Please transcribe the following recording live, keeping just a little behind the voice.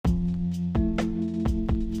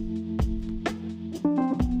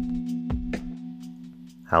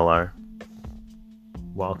Hello.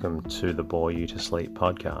 Welcome to the Bore You to Sleep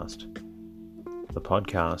podcast. The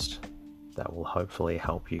podcast that will hopefully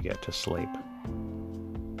help you get to sleep.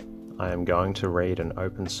 I am going to read an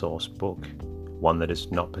open source book, one that is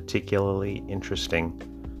not particularly interesting,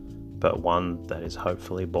 but one that is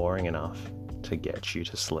hopefully boring enough to get you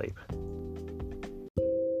to sleep.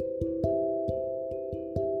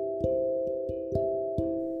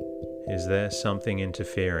 Is there something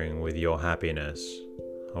interfering with your happiness,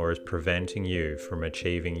 or is preventing you from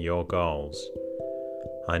achieving your goals?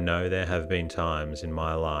 I know there have been times in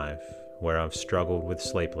my life where I've struggled with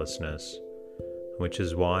sleeplessness, which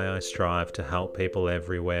is why I strive to help people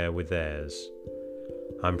everywhere with theirs.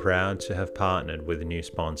 I'm proud to have partnered with a new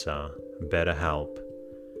sponsor, BetterHelp.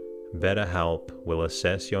 BetterHelp will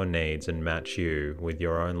assess your needs and match you with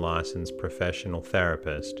your own licensed professional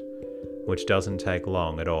therapist, which doesn't take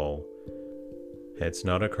long at all. It's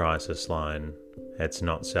not a crisis line. It's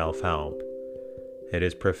not self-help. It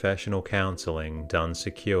is professional counseling done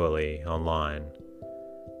securely online.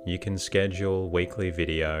 You can schedule weekly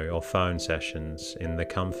video or phone sessions in the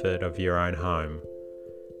comfort of your own home.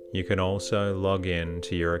 You can also log in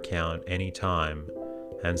to your account anytime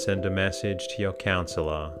and send a message to your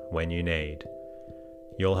counselor when you need.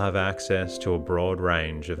 You'll have access to a broad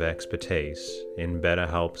range of expertise in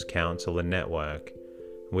BetterHelp's counselor network,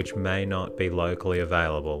 which may not be locally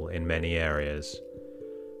available in many areas.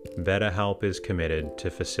 BetterHelp is committed to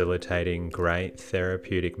facilitating great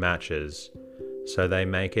therapeutic matches, so they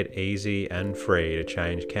make it easy and free to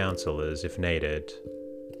change counselors if needed.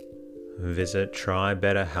 Visit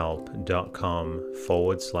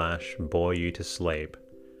trybetterhelp.com/bore you to sleep.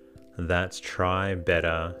 That's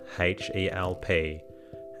trybetterhelp,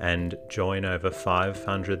 and join over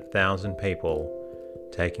 500,000 people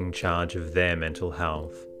taking charge of their mental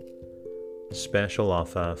health. Special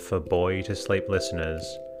offer for Bore You to Sleep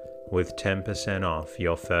listeners with 10% off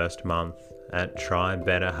your first month at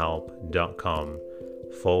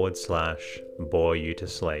trybetterhelp.com/bore you to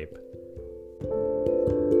sleep.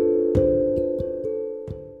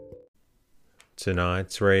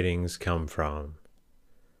 Tonight's readings come from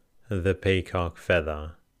The Peacock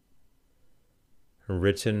Feather,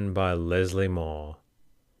 written by Leslie Moore.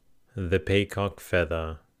 The Peacock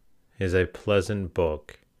Feather is a pleasant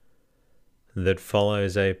book that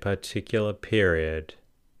follows a particular period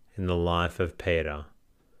in the life of Peter,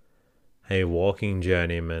 a walking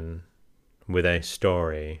journeyman with a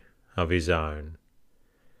story of his own.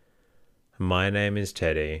 My name is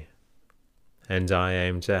Teddy, and I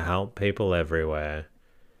aim to help people everywhere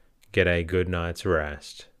get a good night's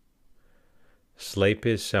rest. Sleep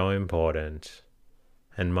is so important,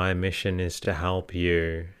 and my mission is to help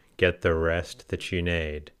you get the rest that you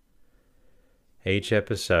need. Each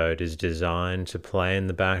episode is designed to play in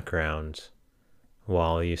the background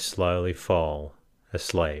while you slowly fall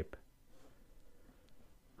asleep.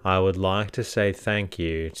 I would like to say thank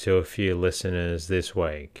you to a few listeners this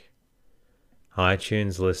week.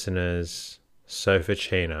 iTunes listeners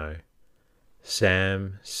Soficino,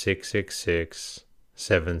 Sam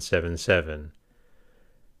 666777,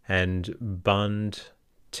 and Bund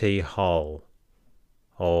T. Hole,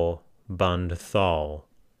 or Bund Thol,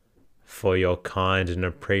 for your kind and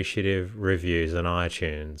appreciative reviews on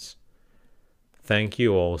iTunes. Thank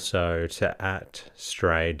you also to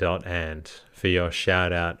 @stray.ant for your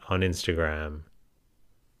shout out on Instagram.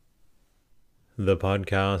 The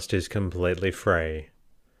podcast is completely free,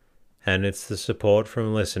 and it's the support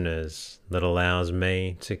from listeners that allows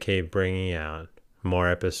me to keep bringing out more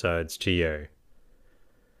episodes to you.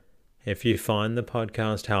 If you find the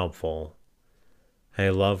podcast helpful, a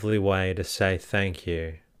lovely way to say thank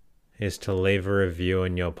you is to leave a review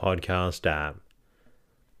in your podcast app.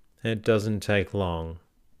 It doesn't take long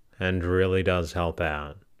and really does help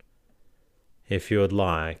out. If you would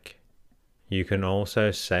like, you can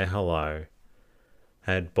also say hello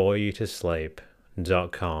at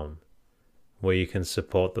boreyoutosleep.com, where you can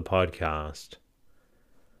support the podcast.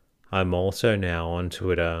 I'm also now on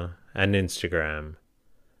Twitter and Instagram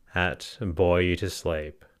at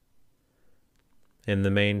boreyoutosleep. In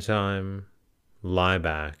the meantime, lie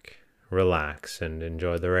back, relax, and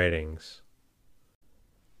enjoy the readings.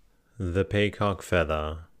 The Peacock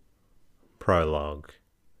Feather, Prologue.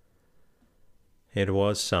 It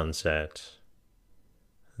was sunset.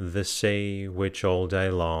 The sea, which all day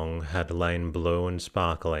long had lain blue and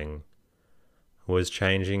sparkling, was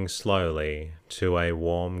changing slowly to a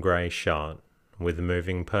warm grey shot with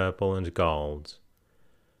moving purple and gold.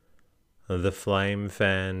 The flame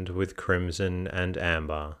fanned with crimson and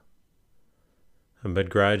amber. But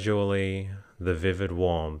gradually the vivid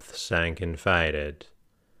warmth sank and faded,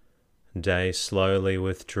 day slowly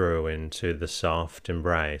withdrew into the soft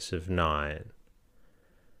embrace of night,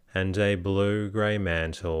 and a blue-grey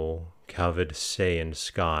mantle covered sea and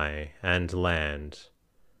sky and land.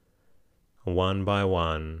 One by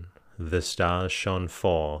one, the stars shone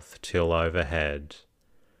forth till overhead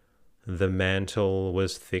the mantle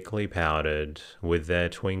was thickly powdered with their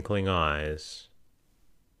twinkling eyes.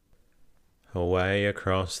 Away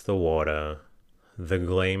across the water, the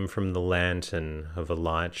gleam from the lantern of a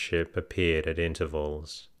lightship appeared at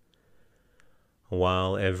intervals,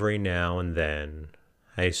 while every now and then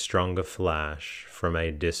a stronger flash from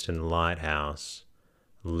a distant lighthouse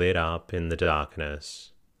lit up in the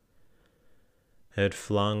darkness. It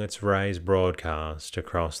flung its rays broadcast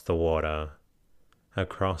across the water,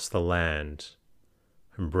 across the land,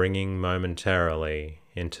 bringing momentarily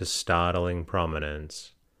into startling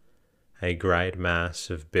prominence a great mass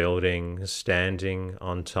of buildings standing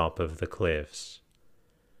on top of the cliffs.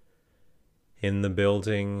 In the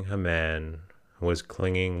building, a man was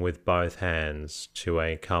clinging with both hands to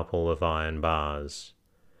a couple of iron bars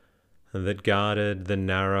that guarded the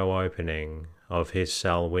narrow opening of his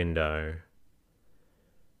cell window.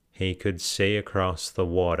 He could see across the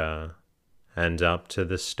water and up to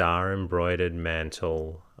the star-embroidered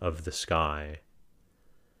mantle of the sky.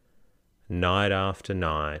 Night after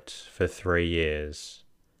night for 3 years,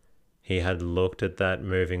 he had looked at that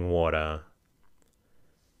moving water.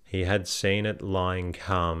 He had seen it lying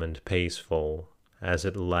calm and peaceful as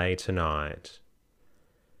it lay tonight.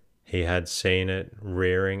 He had seen it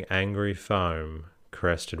rearing angry foam,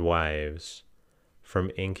 crested waves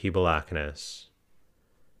from inky blackness.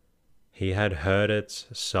 He had heard its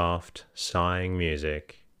soft, sighing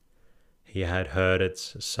music. He had heard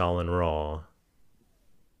its sullen roar.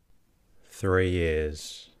 3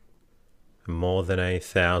 years, more than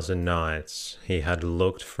 1,000 nights, he had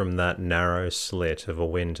looked from that narrow slit of a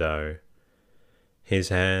window, his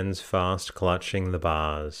hands fast clutching the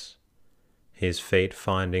bars, his feet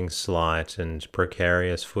finding slight and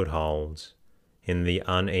precarious footholds in the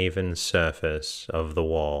uneven surface of the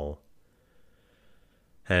wall.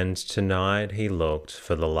 And tonight he looked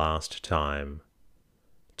for the last time.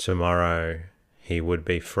 Tomorrow he would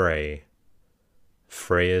be free.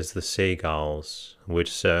 Free as the seagulls which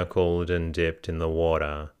circled and dipped in the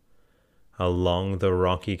water along the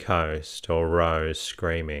rocky coast or rose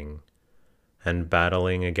screaming and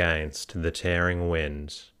battling against the tearing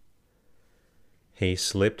winds. He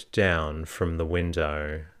slipped down from the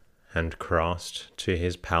window and crossed to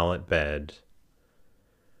his pallet bed.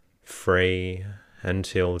 Free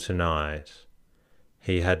until tonight,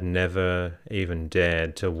 he had never even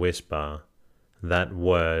dared to whisper that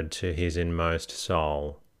word to his inmost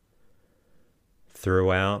soul.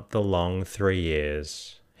 Throughout the long 3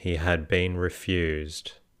 years, he had been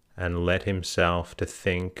refused and let himself to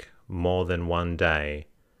think more than one day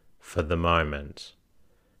for the moment.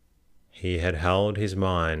 He had held his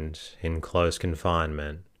mind in close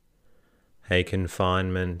confinement, a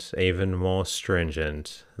confinement even more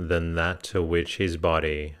stringent than that to which his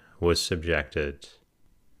body was subjected.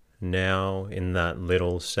 Now, in that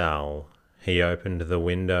little cell, he opened the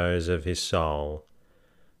windows of his soul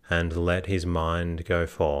and let his mind go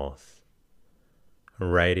forth.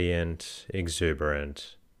 Radiant,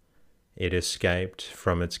 exuberant, it escaped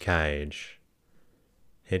from its cage.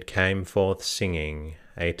 It came forth singing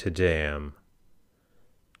a Te Deum.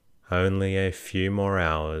 Only a few more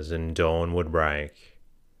hours and dawn would break.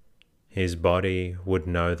 His body would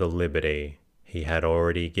know the liberty he had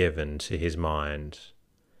already given to his mind.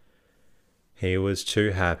 He was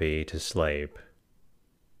too happy to sleep.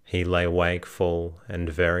 He lay wakeful and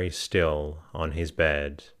very still on his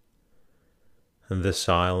bed, the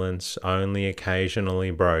silence only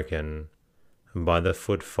occasionally broken by the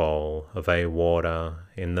footfall of a warder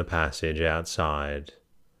in the passage outside.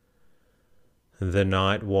 The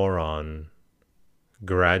night wore on.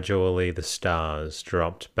 Gradually the stars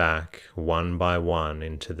dropped back one by one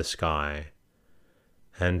into the sky,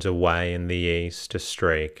 and away in the east a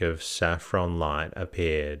streak of saffron light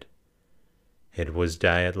appeared. It was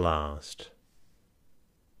day at last.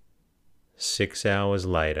 6 hours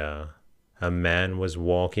later, a man was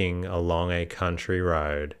walking along a country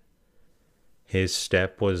road. His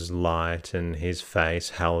step was light and his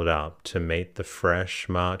face held up to meet the fresh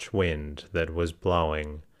March wind that was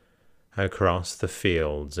blowing across the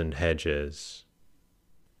fields and hedges.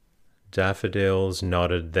 Daffodils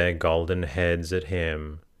nodded their golden heads at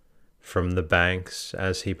him from the banks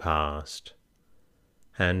as he passed,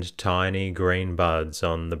 and tiny green buds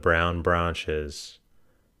on the brown branches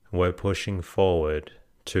were pushing forward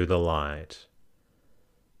to the light.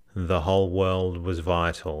 The whole world was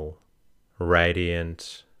vital,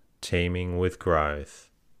 radiant, teeming with growth.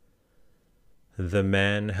 The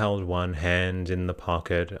man held one hand in the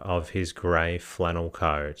pocket of his grey flannel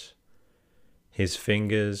coat, his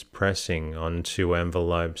fingers pressing on two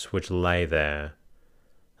envelopes which lay there.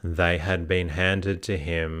 They had been handed to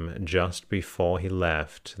him just before he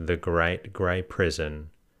left the great grey prison.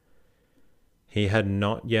 He had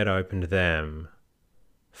not yet opened them.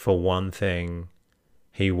 For one thing,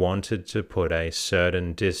 he wanted to put a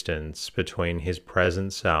certain distance between his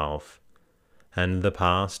present self and the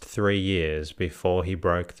past 3 years before he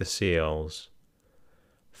broke the seals.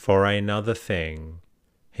 For another thing,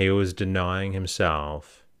 he was denying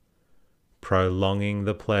himself, prolonging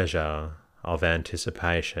the pleasure of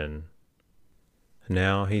anticipation.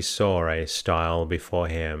 Now he saw a stile before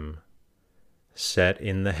him, set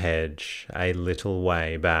in the hedge a little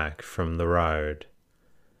way back from the road,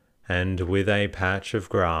 and with a patch of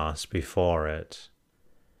grass before it.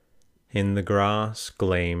 In the grass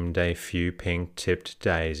gleamed a few pink-tipped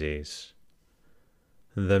daisies.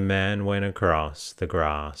 The man went across the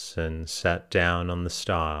grass and sat down on the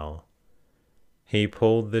stile. He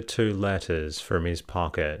pulled the 2 letters from his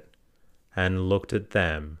pocket and looked at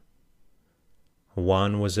them.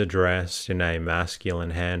 One was addressed in a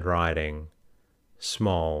masculine handwriting,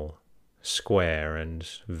 small, square, and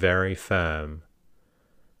very firm.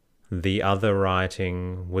 The other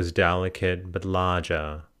writing was delicate but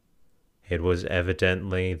larger. It was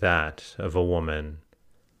evidently that of a woman.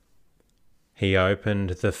 He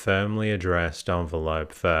opened the firmly addressed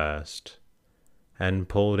envelope first, and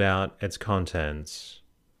pulled out its contents.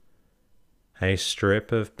 A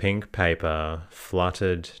strip of pink paper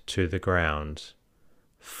fluttered to the ground,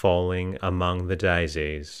 falling among the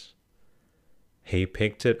daisies. He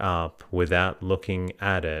picked it up without looking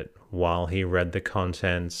at it while he read the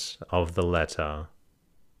contents of the letter.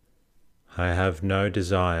 I have no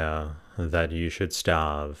desire that you should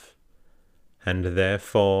starve, and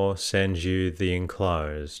therefore send you the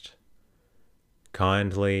enclosed.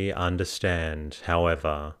 Kindly understand,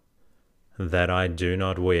 however, that I do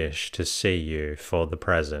not wish to see you for the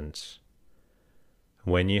present.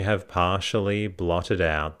 When you have partially blotted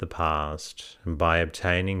out the past by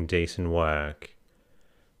obtaining decent work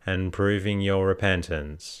and proving your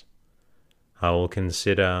repentance, I will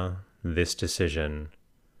consider this decision.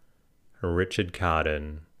 Richard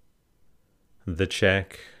Carden. The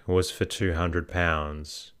cheque was for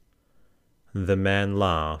 £200. The man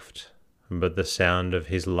laughed, but the sound of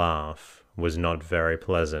his laugh was not very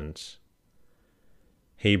pleasant.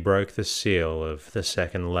 He broke the seal of the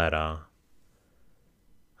second letter.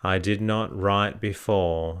 I did not write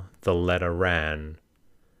before the letter ran,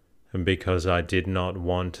 because I did not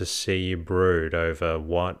want to see you brood over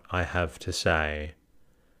what I have to say,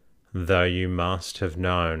 though you must have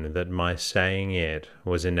known that my saying it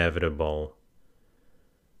was inevitable.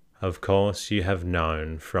 Of course you have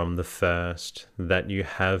known from the first that you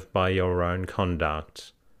have by your own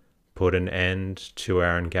conduct put an end to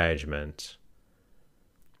our engagement.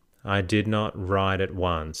 I did not write at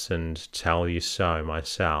once and tell you so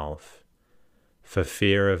myself, for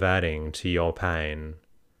fear of adding to your pain.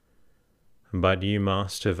 But you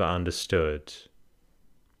must have understood.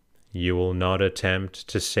 You will not attempt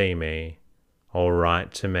to see me or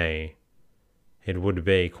write to me. It would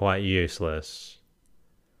be quite useless.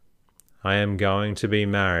 I am going to be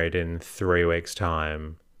married in 3 weeks'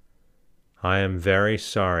 time. I am very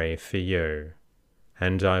sorry for you,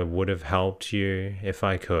 and I would have helped you if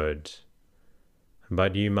I could.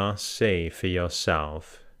 But you must see for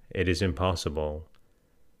yourself it is impossible.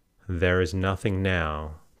 There is nothing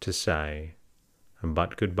now to say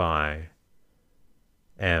but goodbye.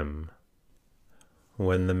 M.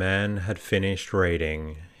 When the man had finished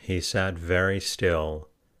reading, he sat very still,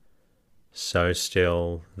 so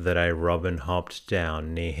still that a robin hopped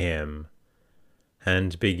down near him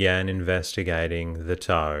and began investigating the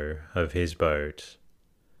toe of his boot.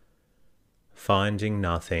 Finding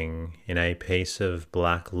nothing in a piece of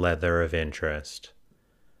black leather of interest,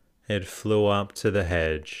 it flew up to the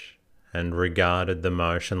hedge and regarded the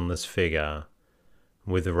motionless figure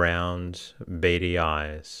with round, beady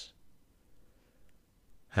eyes.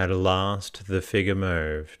 At last the figure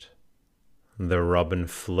moved. The robin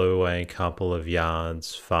flew a couple of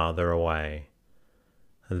yards farther away,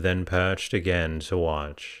 then perched again to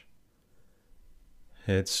watch.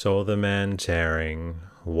 It saw the man tearing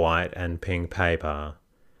white and pink paper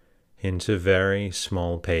into very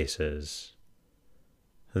small pieces.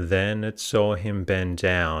 Then it saw him bend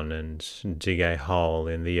down and dig a hole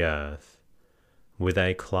in the earth with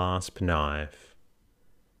a clasp knife.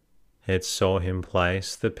 It saw him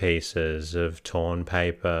place the pieces of torn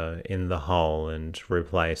paper in the hole and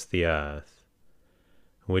replace the earth.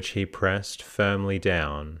 which he pressed firmly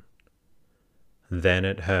down. Then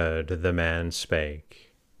it heard the man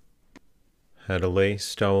speak. At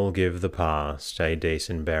least I will give the past a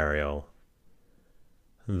decent burial.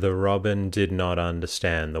 The robin did not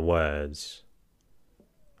understand the words.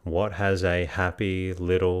 What has a happy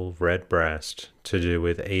little red breast to do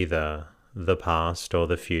with either the past or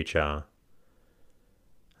the future?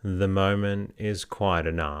 The moment is quite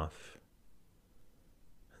enough.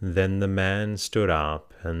 Then the man stood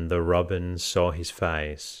up, and the robin saw his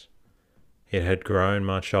face. It had grown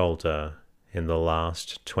much older in the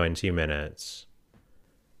last 20 minutes.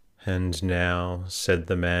 And now, said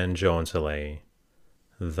the man jauntily,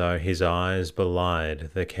 though his eyes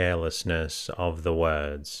belied the carelessness of the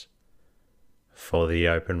words, for the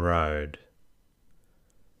open road.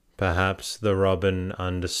 Perhaps the robin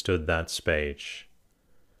understood that speech.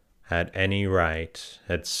 At any rate,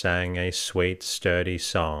 it sang a sweet, sturdy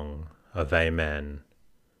song of Amen.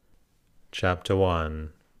 Chapter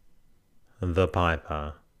 1. The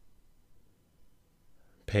Piper.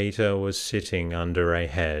 Peter was sitting under a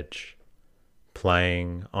hedge,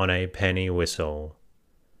 playing on a penny whistle.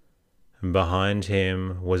 Behind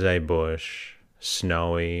him was a bush,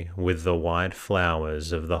 snowy with the white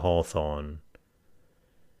flowers of the hawthorn.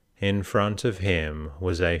 In front of him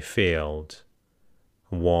was a field,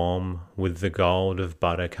 warm with the gold of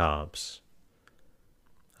buttercups.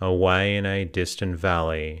 Away in a distant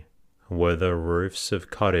valley were the roofs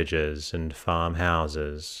of cottages and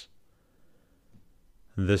farmhouses.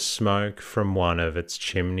 The smoke from one of its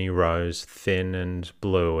chimney rose thin and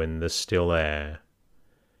blue in the still air.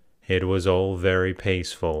 It was all very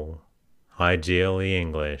peaceful, ideally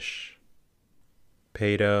English.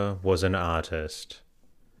 Peter was an artist.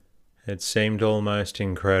 It seemed almost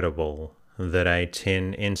incredible that a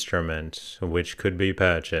tin instrument which could be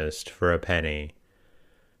purchased for a penny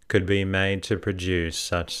could be made to produce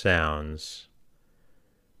such sounds.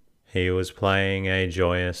 He was playing a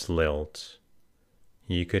joyous lilt.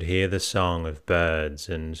 You could hear the song of birds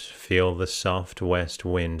and feel the soft west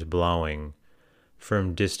wind blowing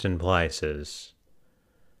from distant places,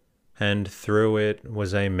 and through it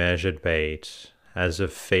was a measured beat as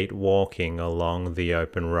of feet walking along the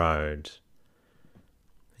open road.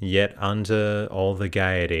 Yet under all the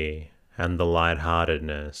gaiety and the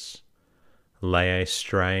light-heartedness lay a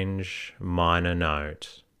strange minor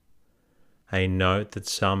note, a note that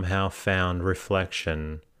somehow found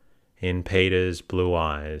reflection in Peter's blue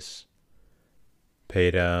eyes.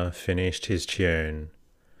 Peter finished his tune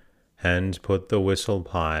and put the whistle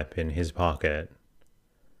pipe in his pocket.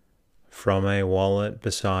 From a wallet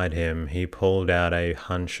beside him he pulled out a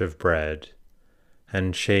hunch of bread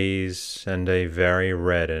and cheese and a very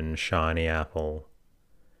red and shiny apple.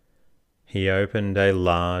 He opened a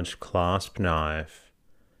large clasp knife,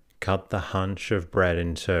 cut the hunch of bread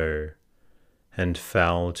in two, and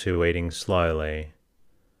fell to eating slowly.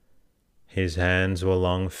 His hands were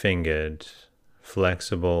long-fingered,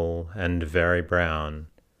 flexible, and very brown.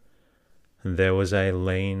 There was a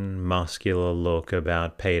lean, muscular look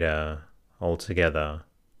about Peter altogether.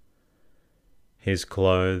 His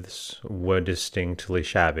clothes were distinctly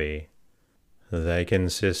shabby. They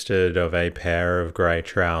consisted of a pair of grey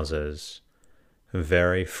trousers,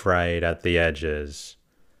 very frayed at the edges,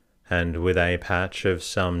 and with a patch of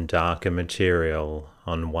some darker material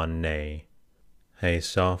on one knee. A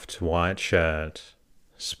soft white shirt,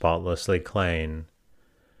 spotlessly clean,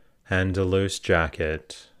 and a loose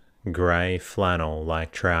jacket, grey flannel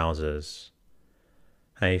like trousers.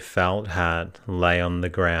 A felt hat lay on the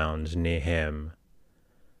ground near him.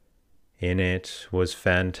 In it was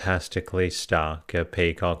fantastically stuck a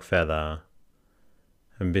peacock feather,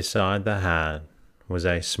 and beside the hat was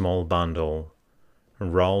a small bundle,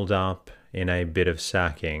 rolled up in a bit of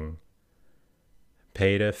sacking.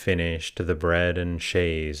 Peter finished the bread and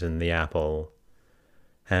cheese and the apple,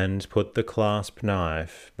 and put the clasp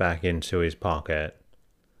knife back into his pocket.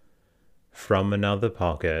 From another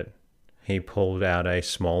pocket he pulled out a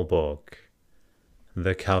small book,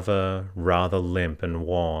 the cover rather limp and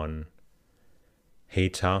worn. He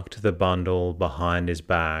tucked the bundle behind his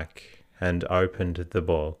back and opened the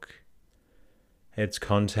book. Its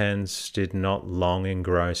contents did not long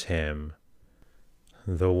engross him.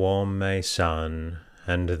 The warm May sun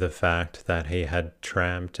and the fact that he had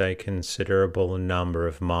tramped a considerable number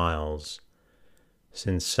of miles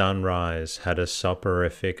since sunrise had a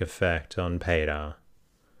soporific effect on Peter.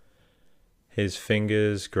 His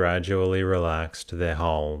fingers gradually relaxed their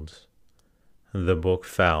hold. The book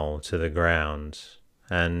fell to the ground,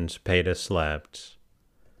 and Peter slept.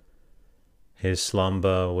 His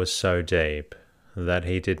slumber was so deep that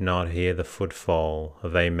he did not hear the footfall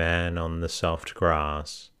of a man on the soft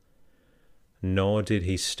grass, nor did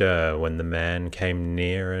he stir when the man came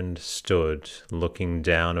near and stood looking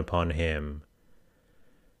down upon him.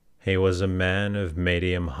 He was a man of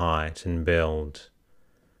medium height and build,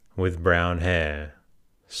 with brown hair,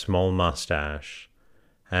 small moustache,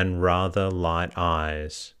 and rather light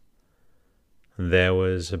eyes. There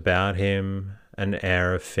was about him an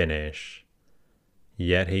air of finish,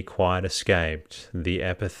 yet he quite escaped the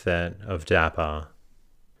epithet of dapper.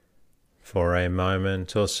 For a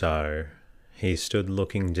moment or so he stood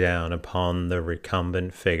looking down upon the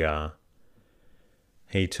recumbent figure.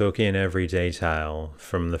 He took in every detail,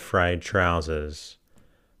 from the frayed trousers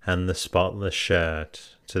and the spotless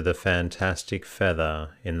shirt to the fantastic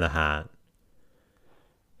feather in the hat.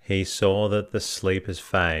 He saw that the sleeper's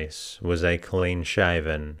face was a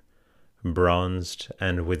clean-shaven, bronzed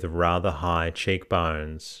and with rather high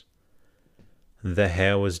cheekbones. The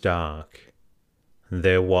hair was dark.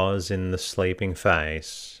 There was in the sleeping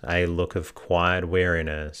face a look of quiet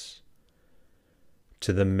weariness.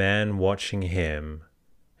 To the man watching him,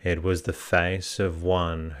 it was the face of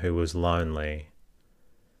one who was lonely.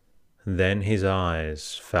 Then his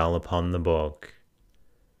eyes fell upon the book.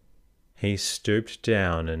 He stooped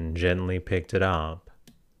down and gently picked it up.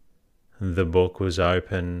 The book was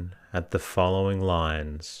open at the following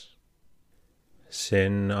lines.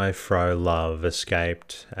 Sin I fro love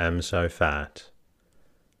escaped am so fat.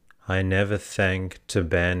 I never thank to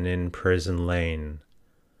ben in prison lean.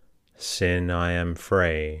 Sin I am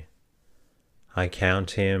free. I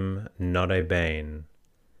count him not a bane.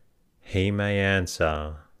 He may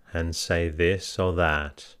answer and say this or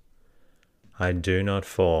that. I do not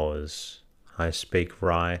force, I speak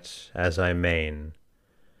right as I mean.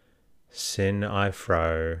 Sin I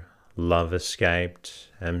fro, love escaped,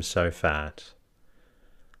 am so fat.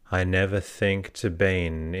 I never think to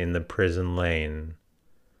been in the prison lean.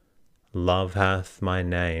 Love hath my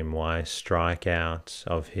name why strike out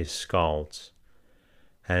of his scalt,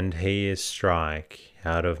 and he is strike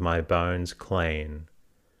out of my bones clean.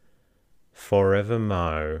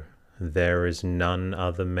 Forevermo there is none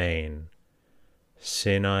other mean.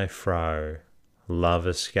 Sin I fro, love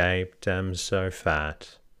escaped am so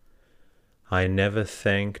fat. I never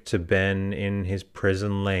think to ben in his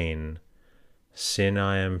prison lean. Sin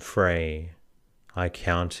I am free, I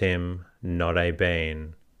count him not a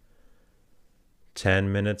bane.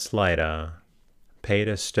 10 minutes later,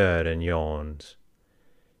 Peter stirred and yawned.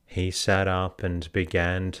 He sat up and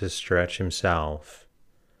began to stretch himself.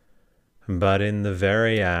 But in the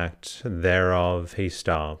very act thereof he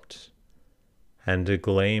stopped, and a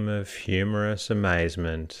gleam of humorous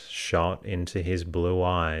amazement shot into his blue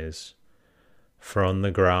eyes, for on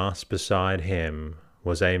the grass beside him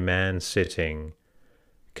was a man sitting,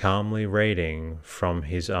 calmly reading from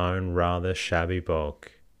his own rather shabby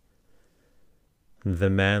book.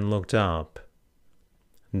 The man looked up.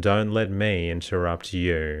 "Don't let me interrupt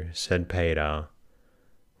you," said Peter,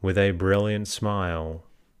 with a brilliant smile.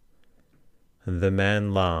 The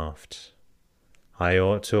man laughed. "I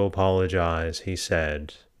ought to apologize," he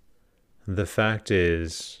said. "The fact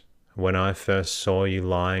is, when I first saw you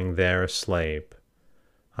lying there asleep,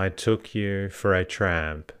 I took you for a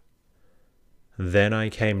tramp. Then I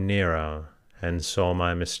came nearer and saw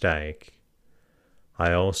my mistake.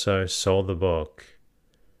 I also saw the book.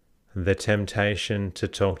 The temptation to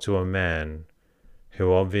talk to a man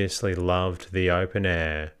who obviously loved the open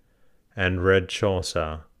air and read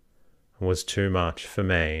Chaucer was too much for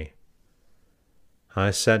me.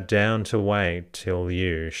 I sat down to wait till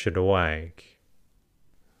you should awake."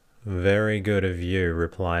 "Very good of you,"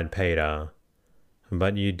 replied Peter,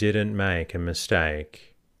 "but you didn't make a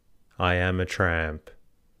mistake. I am a tramp."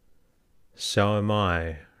 "So am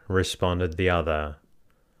I," responded the other,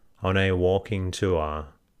 "on a walking tour."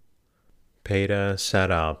 Peter sat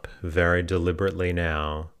up very deliberately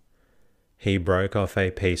now. He broke off a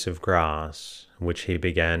piece of grass, which he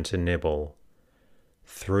began to nibble.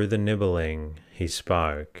 Through the nibbling he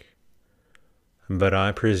spoke. "But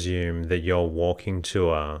I presume that your walking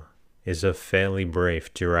tour is of fairly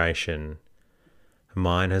brief duration.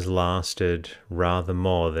 Mine has lasted rather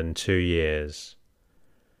more than 2 years.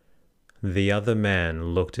 The other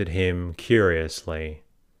man looked at him curiously.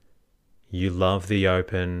 "You love the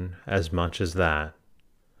open as much as that?"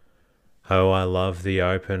 "Oh, I love the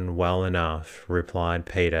open well enough," replied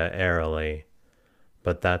Peter airily,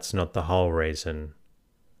 "but that's not the whole reason.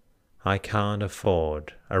 I can't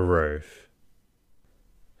afford a roof."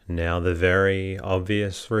 Now the very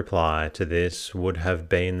obvious reply to this would have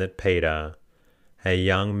been that Peter, a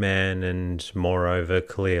young man and moreover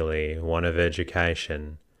clearly one of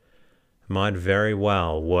education, might very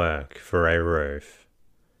well work for a roof.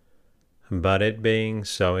 But it being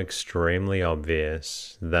so extremely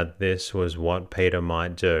obvious that this was what Peter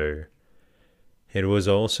might do, it was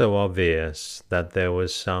also obvious that there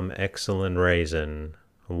was some excellent reason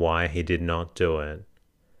why he did not do it.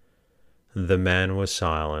 The man was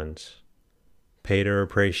silent. Peter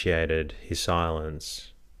appreciated his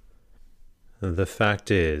silence. "The fact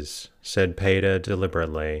is," said Peter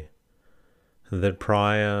deliberately, "that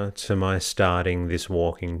prior to my starting this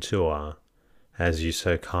walking tour, as you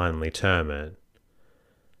so kindly term it,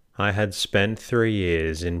 I had spent 3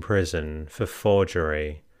 years in prison for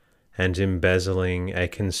forgery and embezzling a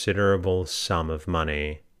considerable sum of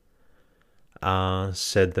money." "Ah,"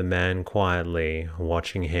 said the man quietly,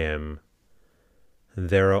 watching him.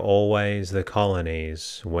 "There are always the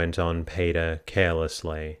colonies," went on Peter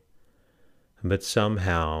carelessly, "but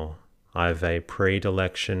somehow I've a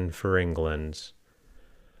predilection for England.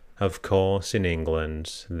 Of course, in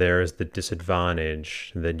England there is the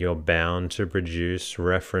disadvantage that you're bound to produce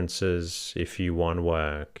references if you want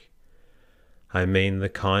work. I mean the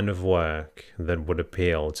kind of work that would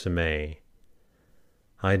appeal to me.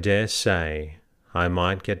 I dare say I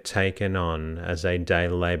might get taken on as a day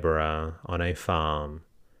labourer on a farm.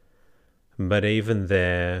 But even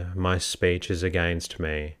there my speech is against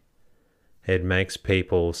me. It makes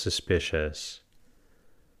people suspicious."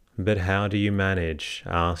 "But how do you manage?"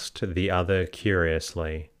 asked the other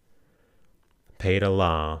curiously. Peter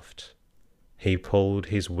laughed. He pulled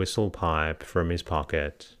his whistle pipe from his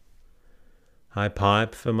pocket. "I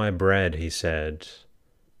pipe for my bread," he said.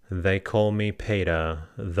 "They call me Peter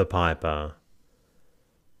the Piper."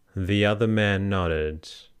 The other man nodded.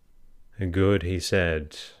 "Good," he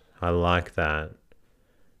said. "I like that.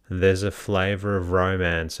 There's a flavour of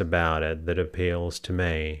romance about it that appeals to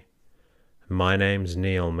me. My name's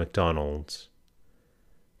Neil MacDonald."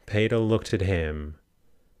 Peter looked at him.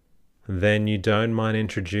 "Then you don't mind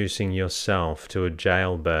introducing yourself to a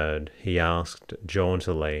jailbird?" he asked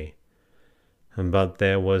jauntily. But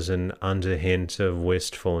there was an under-hint of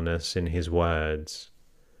wistfulness in his words.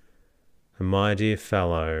 "My dear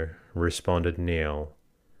fellow," responded Neil,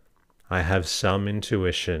 "I have some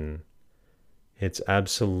intuition. It's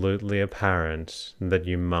absolutely apparent that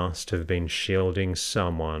you must have been shielding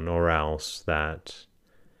someone or else that—"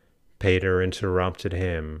 Peter interrupted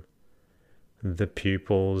him. The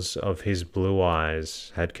pupils of his blue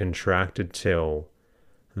eyes had contracted till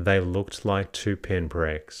they looked like 2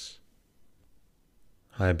 pinpricks.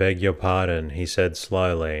 "I beg your pardon," he said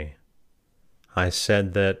slowly. "I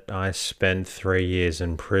said that I spent 3 years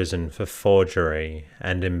in prison for forgery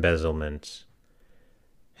and embezzlement."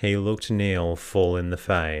 He looked Neil full in the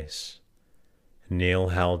face. Neil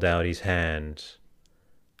held out his hand.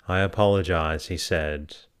 "I apologize," he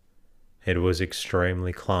said. "It was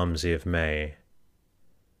extremely clumsy of me."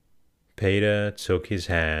 Peter took his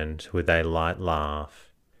hand with a light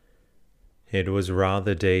laugh. "It was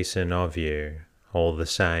rather decent of you, all the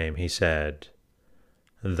same," he said,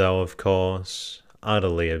 "though of course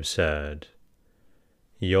utterly absurd.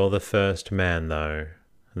 You're the first man, though,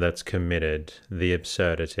 that's committed the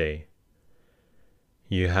absurdity.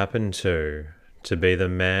 You happen to be the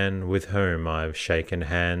man with whom I've shaken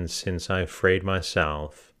hands since I freed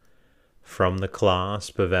myself from the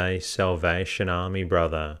clasp of a Salvation Army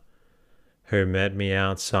brother who met me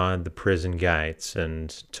outside the prison gates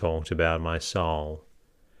and talked about my soul.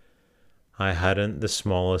 I hadn't the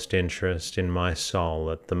smallest interest in my soul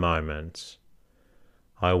at the moment.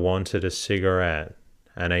 I wanted a cigarette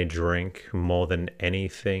and a drink more than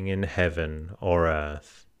anything in heaven or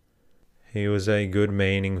earth. He was a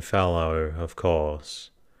good-meaning fellow, of course,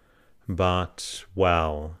 but,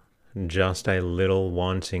 well, just a little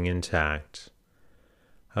wanting in tact.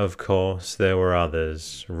 Of course there were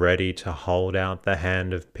others ready to hold out the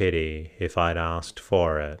hand of pity if I'd asked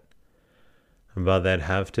for it, but there'd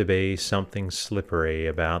have to be something slippery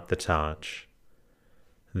about the touch.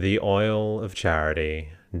 The oil of charity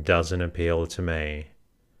doesn't appeal to me."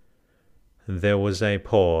 There was a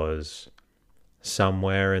pause.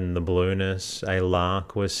 Somewhere in the blueness a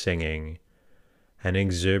lark was singing, an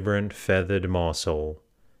exuberant feathered morsel,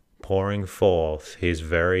 pouring forth his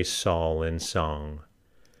very soul in song.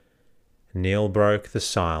 Neil broke the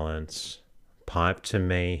silence. "Pipe to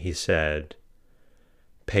me," he said.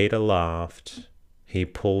 Peter laughed. He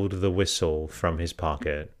pulled the whistle from his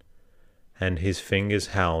pocket, and his fingers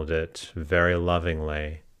held it very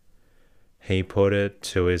lovingly. He put it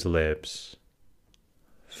to his lips.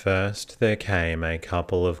 First there came a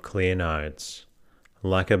couple of clear notes,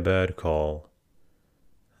 like a bird call.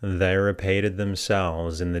 They repeated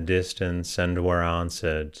themselves in the distance and were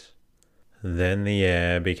answered. Then the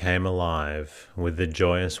air became alive with the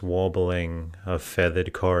joyous warbling of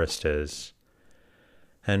feathered choristers,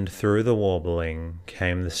 and through the warbling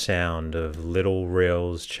came the sound of little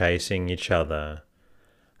rills chasing each other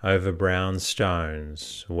over brown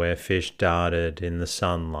stones where fish darted in the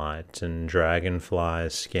sunlight and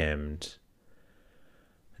dragonflies skimmed.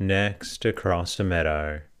 Next, across a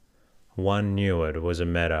meadow, one knew it was a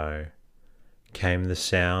meadow, came the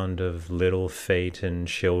sound of little feet and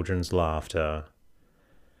children's laughter,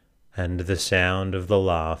 and the sound of the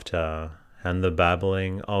laughter and the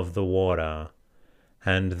babbling of the water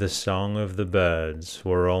and the song of the birds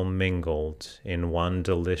were all mingled in one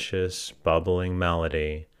delicious bubbling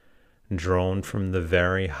melody drawn from the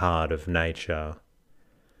very heart of nature.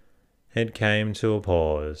 It came to a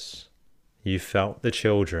pause. You felt the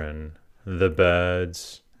children, the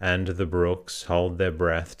birds, and the brooks hold their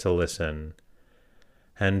breath to listen,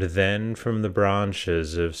 and then from the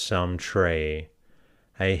branches of some tree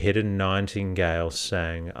a hidden nightingale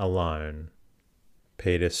sang alone.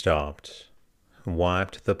 Peter stopped,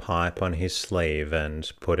 wiped the pipe on his sleeve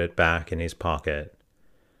and put it back in his pocket.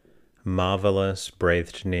 Marvellous,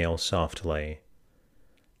 breathed Neil softly.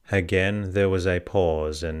 Again there was a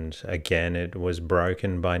pause, and again it was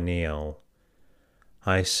broken by Neil.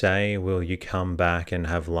 I say, will you come back and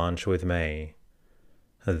have lunch with me?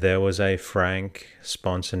 There was a frank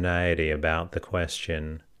spontaneity about the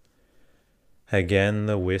question. Again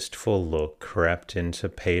the wistful look crept into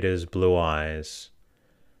Peter's blue eyes.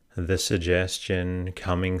 The suggestion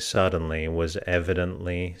coming suddenly was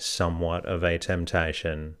evidently somewhat of a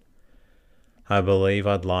temptation. I believe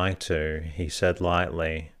I'd like to, he said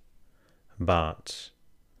lightly. But,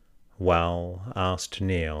 well, asked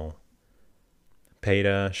Neil.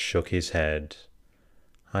 Peter shook his head.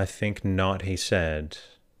 I think not, he said.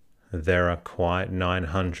 There are quite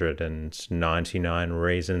 999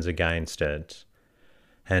 reasons against it,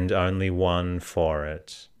 and only one for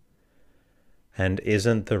it. And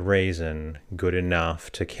isn't the reason good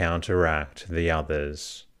enough to counteract the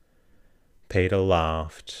others? Peter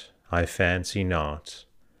laughed. I fancy not.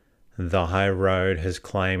 The high road has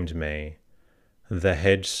claimed me. The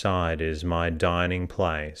hedge side is my dining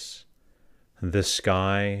place. The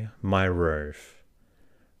sky my roof.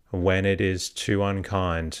 When it is too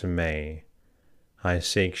unkind to me, I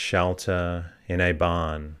seek shelter in a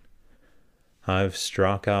barn. I've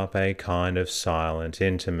struck up a kind of silent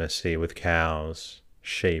intimacy with cows,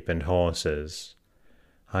 sheep and horses.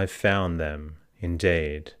 I've found them,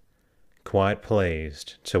 indeed, quite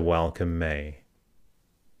pleased to welcome me.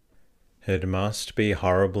 It must be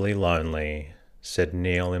horribly lonely, said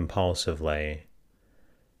Neil impulsively.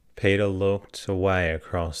 Peter looked away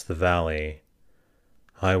across the valley.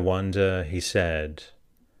 I wonder, he said.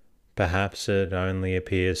 Perhaps it only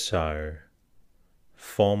appears so.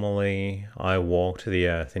 Formerly I walked the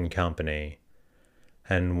earth in company,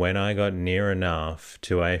 and when I got near enough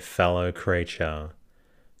to a fellow creature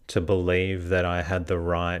to believe that I had the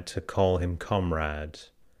right to call him comrade,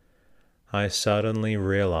 I suddenly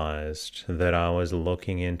realized that I was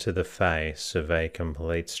looking into the face of a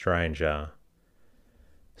complete stranger.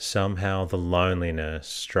 Somehow the loneliness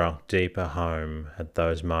struck deeper home at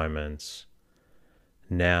those moments.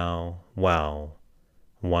 Now, well,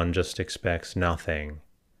 one just expects nothing.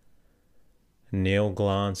 Neil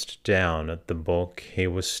glanced down at the book he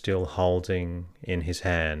was still holding in his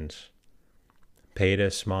hand. Peter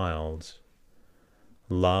smiled.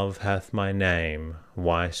 Love hath my name,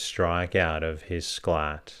 why strike out of his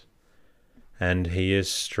sklat? And he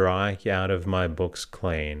is strike out of my books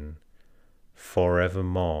clean,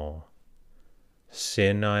 forevermore.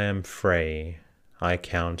 Sin I am free, I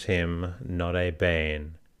count him not a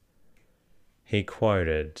bane. He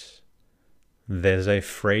quoted, There's a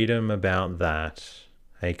freedom about that,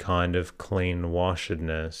 a kind of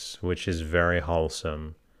clean-washedness which is very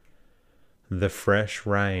wholesome. The fresh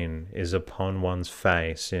rain is upon one's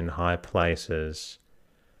face in high places.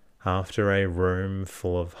 After a room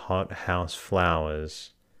full of hot house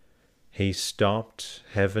flowers, he stopped.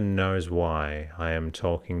 Heaven knows why I am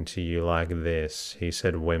talking to you like this, he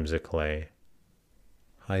said whimsically.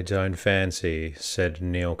 I don't fancy, said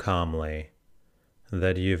Neil calmly,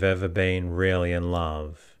 that you've ever been really in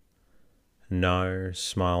love. No,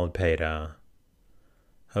 smiled Peter.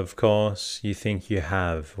 Of course, you think you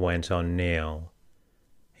have, went on Neil.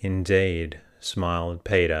 Indeed, smiled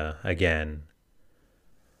Peter again.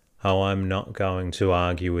 Oh, I'm not going to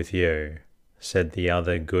argue with you, said the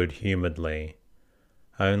other good-humouredly.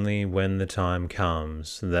 Only when the time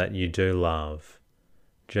comes that you do love,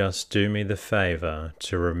 just do me the favour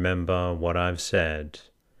to remember what I've said.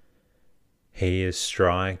 He is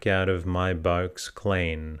strike out of my books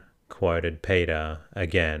clean, quoted Peter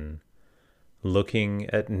again, looking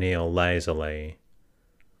at Neil lazily.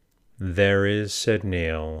 There is, said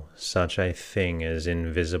Neil, such a thing as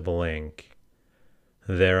invisible ink.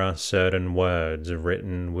 There are certain words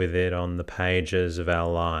written with it on the pages of our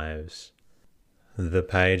lives. The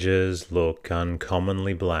pages look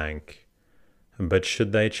uncommonly blank, but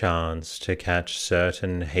should they chance to catch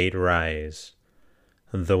certain heat rays,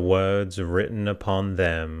 the words written upon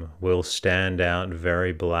them will stand out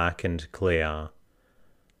very black and clear.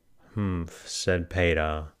 Humph, said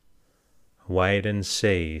Peter. Wait and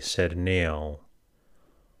see, said Neil.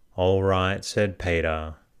 All right, said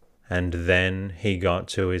Peter, and then he got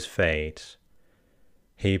to his feet.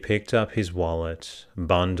 He picked up his wallet,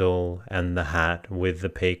 bundle, and the hat with the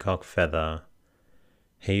peacock feather.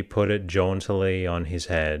 He put it jauntily on his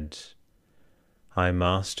head. I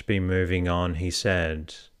must be moving on, he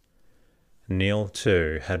said. Neil,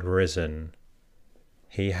 too, had risen.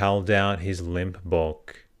 He held out his limp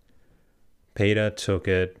book. Peter took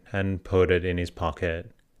it and put it in his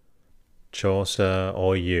pocket. Chaucer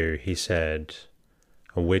or you, he said.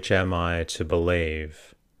 Which am I to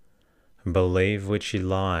believe? Believe which you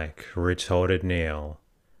like, retorted Neil.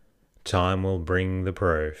 Time will bring the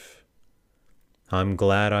proof. I'm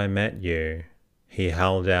glad I met you. He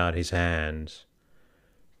held out his hand.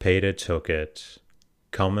 Peter took it.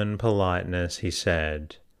 Common politeness, he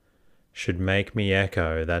said, should make me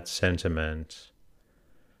echo that sentiment.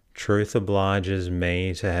 Truth obliges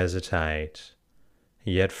me to hesitate,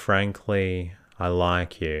 yet frankly I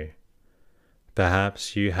like you.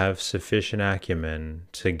 Perhaps you have sufficient acumen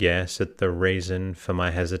to guess at the reason for my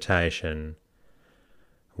hesitation.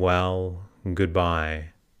 Well,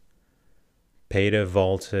 goodbye. Peter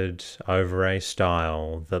vaulted over a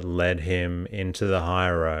stile that led him into the high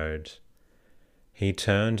road. He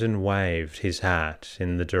turned and waved his hat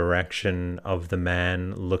in the direction of the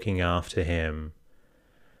man looking after him,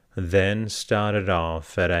 then started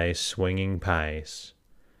off at a swinging pace.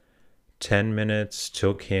 10 minutes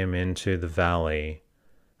took him into the valley,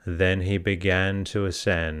 then he began to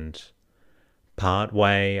ascend. Part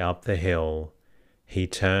way up the hill, he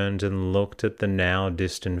turned and looked at the now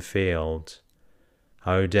distant field.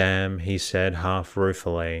 Oh damn, he said half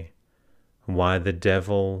ruefully, why the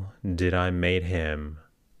devil did I meet him?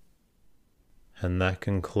 And that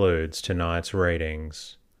concludes tonight's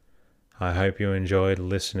readings. I hope you enjoyed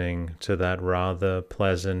listening to that rather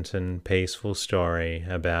pleasant and peaceful story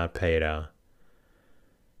about Peter.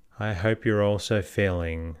 I hope you're also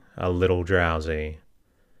feeling a little drowsy.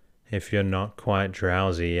 If you're not quite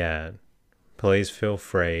drowsy yet, please feel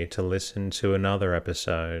free to listen to another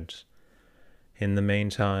episode. In the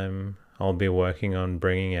meantime, I'll be working on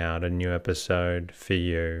bringing out a new episode for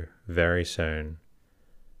you very soon.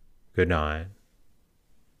 Good night.